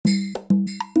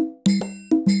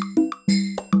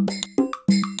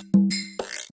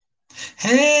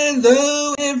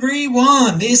Hello,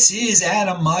 everyone. This is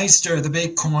Adam Meister, the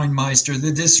Bitcoin Meister,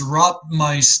 the Disrupt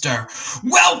Meister.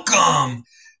 Welcome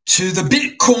to the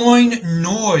Bitcoin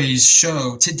Noise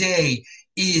Show. Today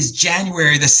is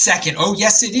January the 2nd. Oh,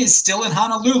 yes, it is still in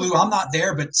Honolulu. I'm not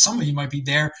there, but some of you might be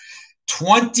there.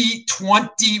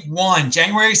 2021,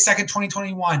 January 2nd,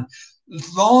 2021.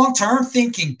 Long-term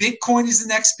thinking. Bitcoin is the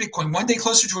next Bitcoin. One day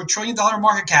closer to $1 trillion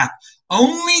market cap.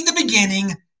 Only the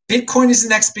beginning. Bitcoin is the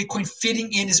next Bitcoin.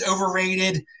 Fitting in is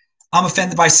overrated. I'm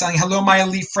offended by selling. Hello, my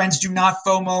elite friends. Do not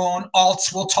FOMO on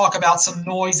alts. We'll talk about some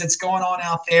noise that's going on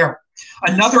out there.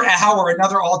 Another hour,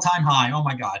 another all-time high. Oh,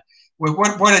 my God.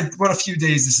 What a few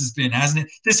days this has been, hasn't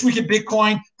it? This week at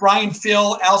Bitcoin, Brian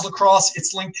Phil, Al's Lacrosse,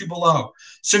 it's linked to below.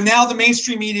 So now the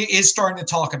mainstream media is starting to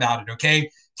talk about it,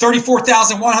 okay?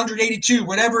 34,182,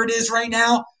 whatever it is right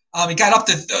now. It got up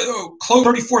to close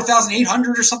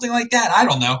 34,800 or something like that. I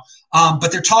don't know.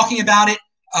 But they're talking about it,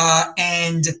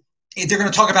 and they're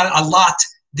going to talk about it a lot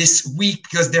this week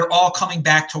because they're all coming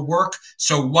back to work.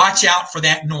 So watch out for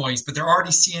that noise. But there are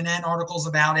already CNN articles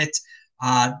about it.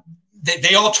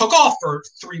 They all took off for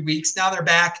 3 weeks. Now they're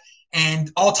back,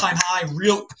 and all-time high.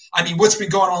 What's been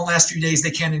going on the last few days,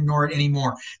 they can't ignore it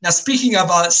anymore. Now, speaking of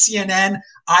CNN,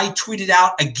 I tweeted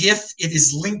out a GIF. It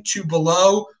is linked to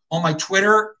below on my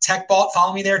Twitter, TechBalt.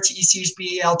 Follow me there,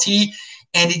 TECHBALT.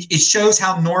 And it shows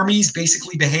how normies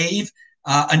basically behave.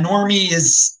 A normie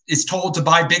is told to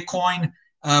buy Bitcoin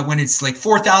when it's like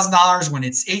 $4,000, when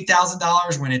it's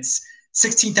 $8,000, when it's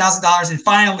 $16,000. And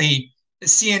finally,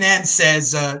 CNN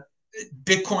says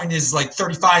Bitcoin is like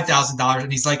 $35,000.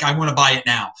 And he's like, I want to buy it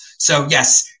now. So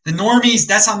yes, the normies,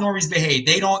 that's how normies behave.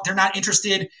 They're not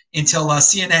interested until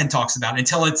CNN talks about it,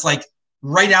 until it's like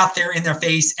right out there in their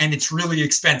face and it's really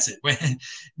expensive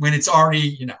when it's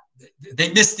already,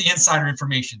 they missed the insider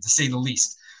information, to say the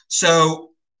least. So,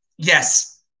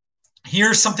 yes,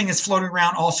 here's something that's floating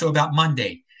around also about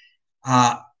Monday.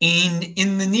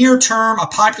 In the near term, a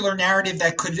popular narrative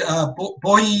that could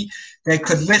that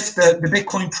could lift the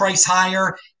Bitcoin price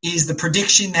higher is the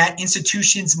prediction that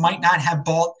institutions might not have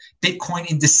bought Bitcoin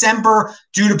in December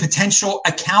due to potential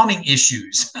accounting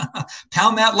issues.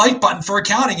 Pound that like button for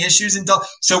accounting issues.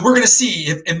 So we're going to see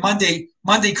if Monday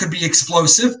could be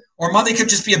explosive, or Monday could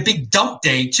just be a big dump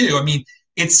day too. I mean,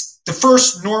 it's the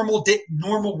first normal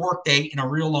work day in a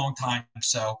real long time.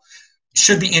 So it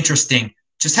should be interesting.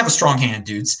 Just have a strong hand,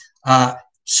 dudes.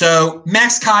 So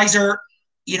Max Keiser,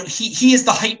 he is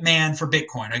the hype man for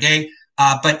Bitcoin, okay?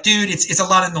 But dude, it's a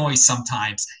lot of noise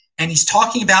sometimes. And he's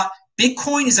talking about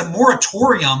Bitcoin is a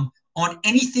moratorium on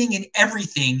anything and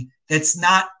everything that's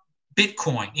not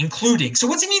Bitcoin, including. So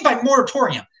what's he mean by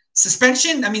moratorium?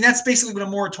 Suspension? I mean, that's basically what a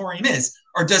moratorium is.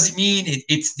 Or does he mean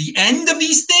it's the end of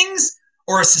these things?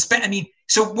 Or a suspend? I mean,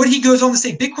 so what he goes on to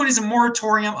say, Bitcoin is a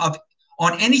moratorium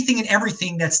on anything and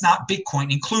everything that's not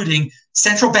Bitcoin, including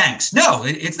central banks. No,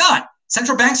 it's not.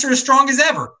 Central banks are as strong as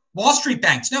ever. Wall Street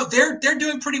banks, no, they're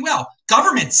doing pretty well.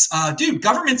 Governments,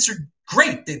 governments are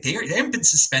great. They haven't been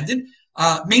suspended.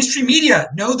 Mainstream media,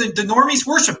 no, the normies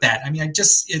worship that. I mean, I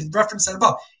just referenced that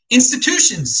above.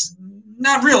 Institutions,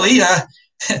 not really.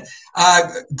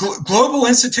 Global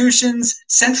institutions,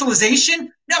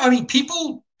 centralization, no. I mean,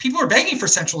 people are begging for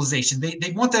centralization.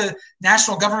 They want the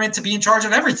national government to be in charge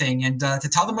of everything and to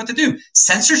tell them what to do.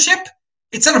 Censorship,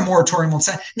 it's not a moratorium.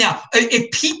 Now,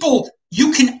 if people,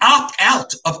 you can opt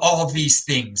out of all of these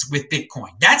things with Bitcoin.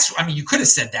 You could have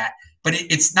said that, but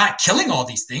it's not killing all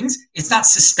these things. It's not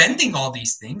suspending all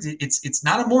these things. It's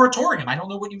not a moratorium. I don't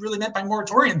know what you really meant by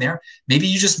moratorium there. Maybe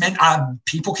you just meant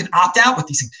people can opt out with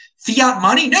these things. Fiat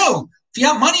money, no.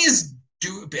 Fiat money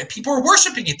people are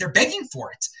worshiping it. They're begging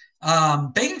for it.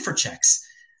 Begging for checks.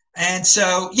 And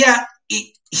so, yeah,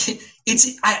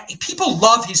 people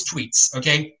love his tweets,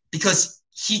 okay? Because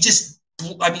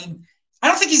I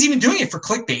don't think he's even doing it for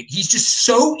clickbait. He's just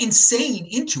so insane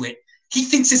into it. He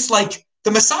thinks it's like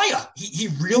the Messiah. He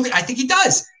really, I think he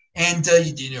does. And,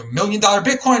 $1 million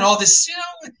Bitcoin, all this,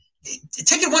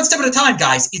 take it one step at a time,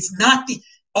 guys. It's not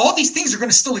all these things are going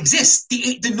to still exist.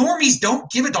 The normies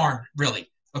don't give a darn, really.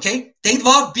 Okay? They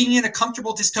love being in a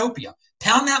comfortable dystopia.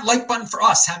 Pound that like button for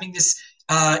us having this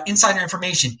insider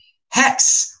information.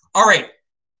 Hex. All right.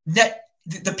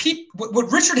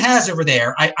 What Richard has over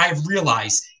there, I've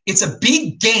realized it's a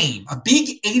big game, a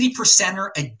big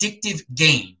 80%er addictive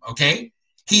game. Okay.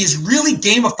 He has really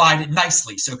gamified it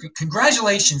nicely. So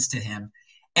congratulations to him.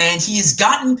 And he has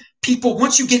gotten people,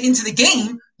 once you get into the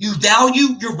game, you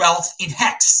value your wealth in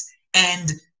Hex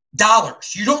and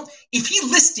dollars. If he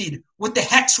listed what the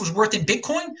Hex was worth in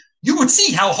Bitcoin, you would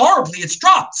see how horribly it's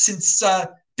dropped since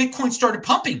Bitcoin started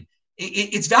pumping.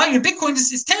 Its value in Bitcoin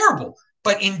is terrible.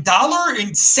 but in dollar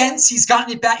and cents, he's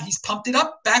gotten it back. He's pumped it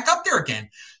up back up there again.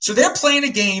 So they're playing a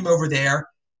game over there.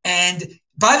 And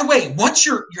by the way, once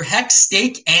your hex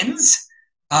stake ends,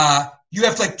 you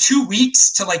have like 2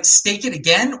 weeks to like stake it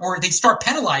again, or they start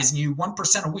penalizing you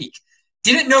 1% a week.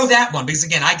 Didn't know that one because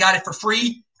again, I got it for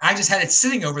free. I just had it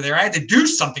sitting over there. I had to do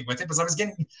something with it because I was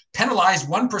getting penalized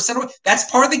 1%.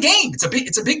 That's part of the game.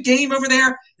 It's a big game over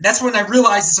there. That's when I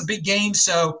realized it's a big game.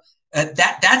 So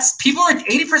that's people are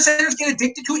 80% get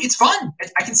addicted to it. It's fun.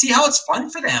 I can see how it's fun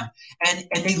for them, and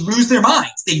they lose their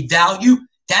minds. They value.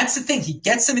 That's the thing. He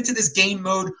gets them into this game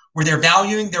mode where they're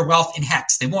valuing their wealth in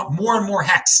hex. They want more and more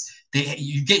hex.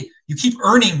 You keep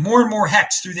earning more and more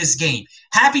hex through this game.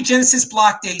 Happy Genesis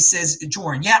Block Day, says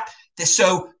Jordan. Yep.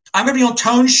 So I'm going to be on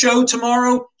Tone's show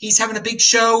tomorrow. He's having a big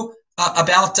show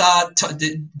about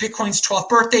Bitcoin's 12th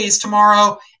birthday is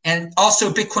tomorrow. And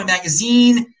also Bitcoin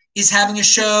Magazine is having a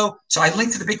show. So I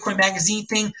linked to the Bitcoin Magazine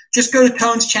thing. Just go to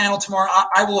Tone's channel tomorrow.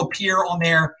 I will appear on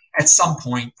there at some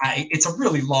point. It's a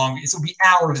really long, it'll be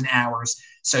hours and hours.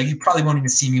 So you probably won't even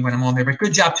see me when I'm on there. But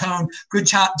good job, Tone. Good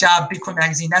job, Bitcoin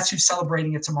Magazine. That's who's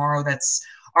celebrating it tomorrow. That's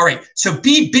all right. So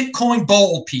be Bitcoin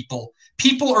bold, people.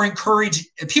 People are not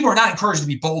encouraged to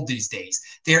be bold these days.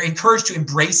 They're encouraged to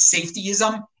embrace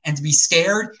safetyism and to be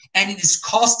scared. And it is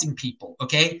costing people.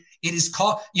 Okay. It is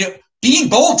being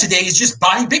bold today is just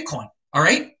buying Bitcoin. All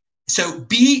right. So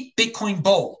be Bitcoin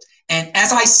bold. And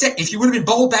as I said, if you would have been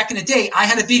bold back in the day, I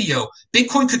had a video.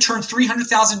 Bitcoin could turn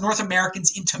 300,000 North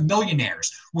Americans into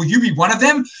millionaires. Will you be one of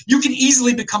them? You can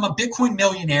easily become a Bitcoin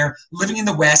millionaire living in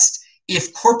the West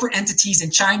if corporate entities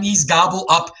and Chinese gobble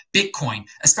up Bitcoin,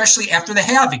 especially after the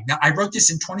halving. Now, I wrote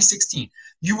this in 2016.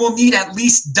 You will need at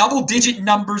least double-digit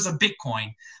numbers of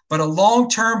Bitcoin, but a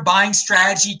long-term buying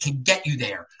strategy can get you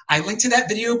there. I linked to that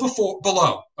video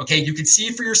below. Okay, you can see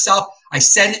it for yourself. I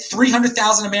said it,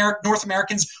 300,000 North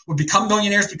Americans would become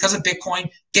millionaires because of Bitcoin.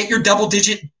 Get your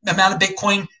double-digit amount of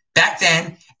Bitcoin back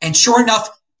then. And sure enough,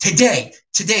 today,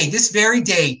 this very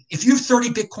day, if you have 30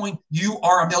 Bitcoin, you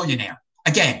are a millionaire.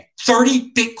 Again,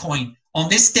 30 Bitcoin on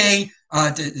this day,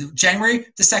 January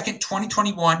the 2nd,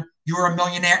 2021, you are a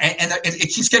millionaire, and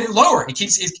it keeps getting lower. It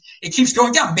keeps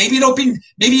going down. Maybe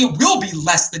it will be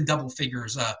less than double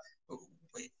figures.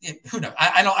 Who knows?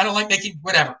 I don't like making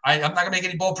whatever. I'm not gonna make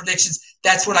any bold predictions.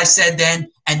 That's what I said then,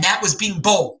 and that was being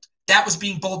bold. That was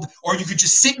being bold. Or you could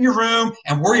just sit in your room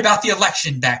and worry about the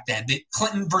election back then, the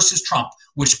Clinton versus Trump,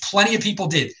 which plenty of people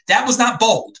did. That was not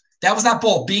bold. That was not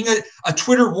bold. Being a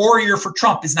Twitter warrior for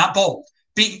Trump is not bold.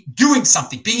 Doing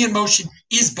something, being in motion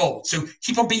is bold. So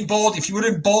keep on being bold. If you would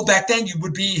have been bold back then, you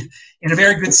would be in a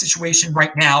very good situation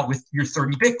right now with your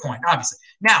 30 Bitcoin, obviously.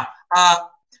 Now,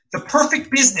 the perfect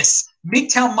business.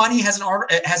 MGTOW Money has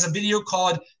a video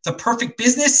called The Perfect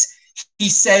Business. He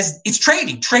says it's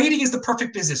trading. Trading is the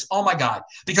perfect business. Oh my God.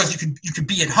 Because you could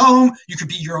be at home, you could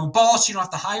be your own boss, you don't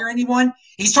have to hire anyone.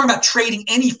 He's talking about trading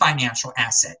any financial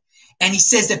asset. And he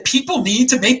says that people need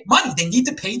to make money. They need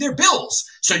to pay their bills.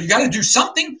 So you got to do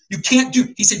something.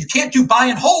 He said you can't do buy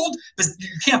and hold, but you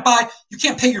can't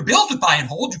pay your bills with buy and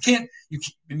hold. You can't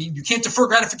defer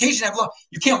gratification.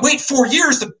 You can't wait 4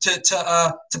 years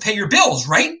to pay your bills,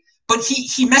 right? But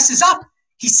he messes up.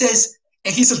 He says,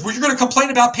 well, you're going to complain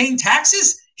about paying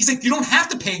taxes? He's like, you don't have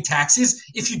to pay taxes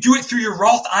if you do it through your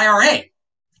Roth IRA.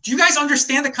 Do you guys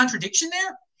understand the contradiction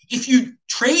there? If you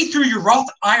trade through your Roth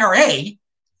IRA,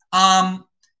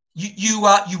 you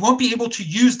won't be able to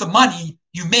use the money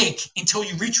you make until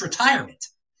you reach retirement.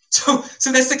 So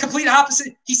that's the complete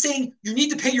opposite. He's saying you need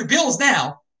to pay your bills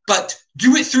now, but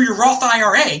do it through your Roth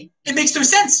IRA. It makes no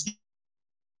sense.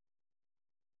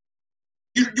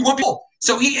 You won't be able.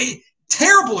 So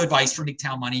terrible advice for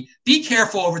MGTOW Money. Be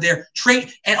careful over there. Trade,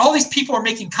 and all these people are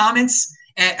making comments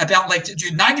about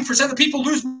 90% of the people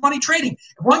lose money trading.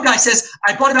 One guy says,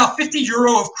 I bought about 50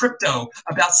 euro of crypto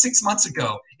about 6 months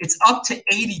ago. It's up to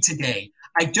 80 today.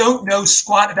 I don't know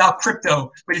squat about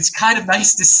crypto, but it's kind of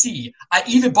nice to see. I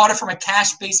even bought it from a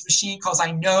cash-based machine because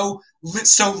I know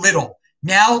so little.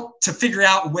 Now to figure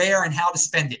out where and how to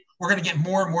spend it. We're going to get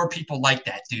more and more people like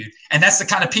that, dude. And that's the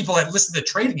kind of people that listen to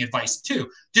trading advice too.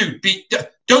 Dude,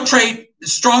 don't trade.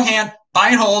 Strong hand, buy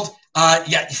and hold.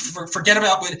 Forget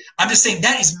about what I'm just saying.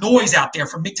 That is noise out there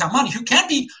from MGTOW Money, who can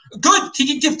be good.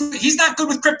 He's not good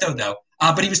with crypto though.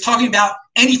 But he was talking about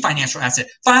any financial asset.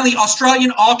 Finally, Australian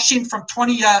auction from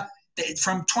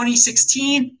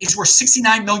 2016 is worth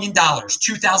 $69 million,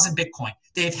 2,000 Bitcoin.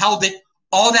 They've held it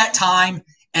all that time.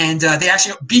 And they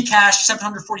actually, Bcash,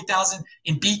 740,000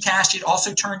 in Bcash, it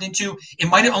also turned into, it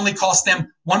might have only cost them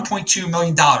 $1.2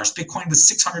 million. Bitcoin was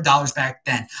 $600 back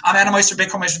then. I'm Adam Meister,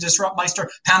 Bitcoin Meister, Disrupt Meister.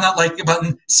 Pound that like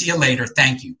button. See you later.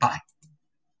 Thank you. Bye.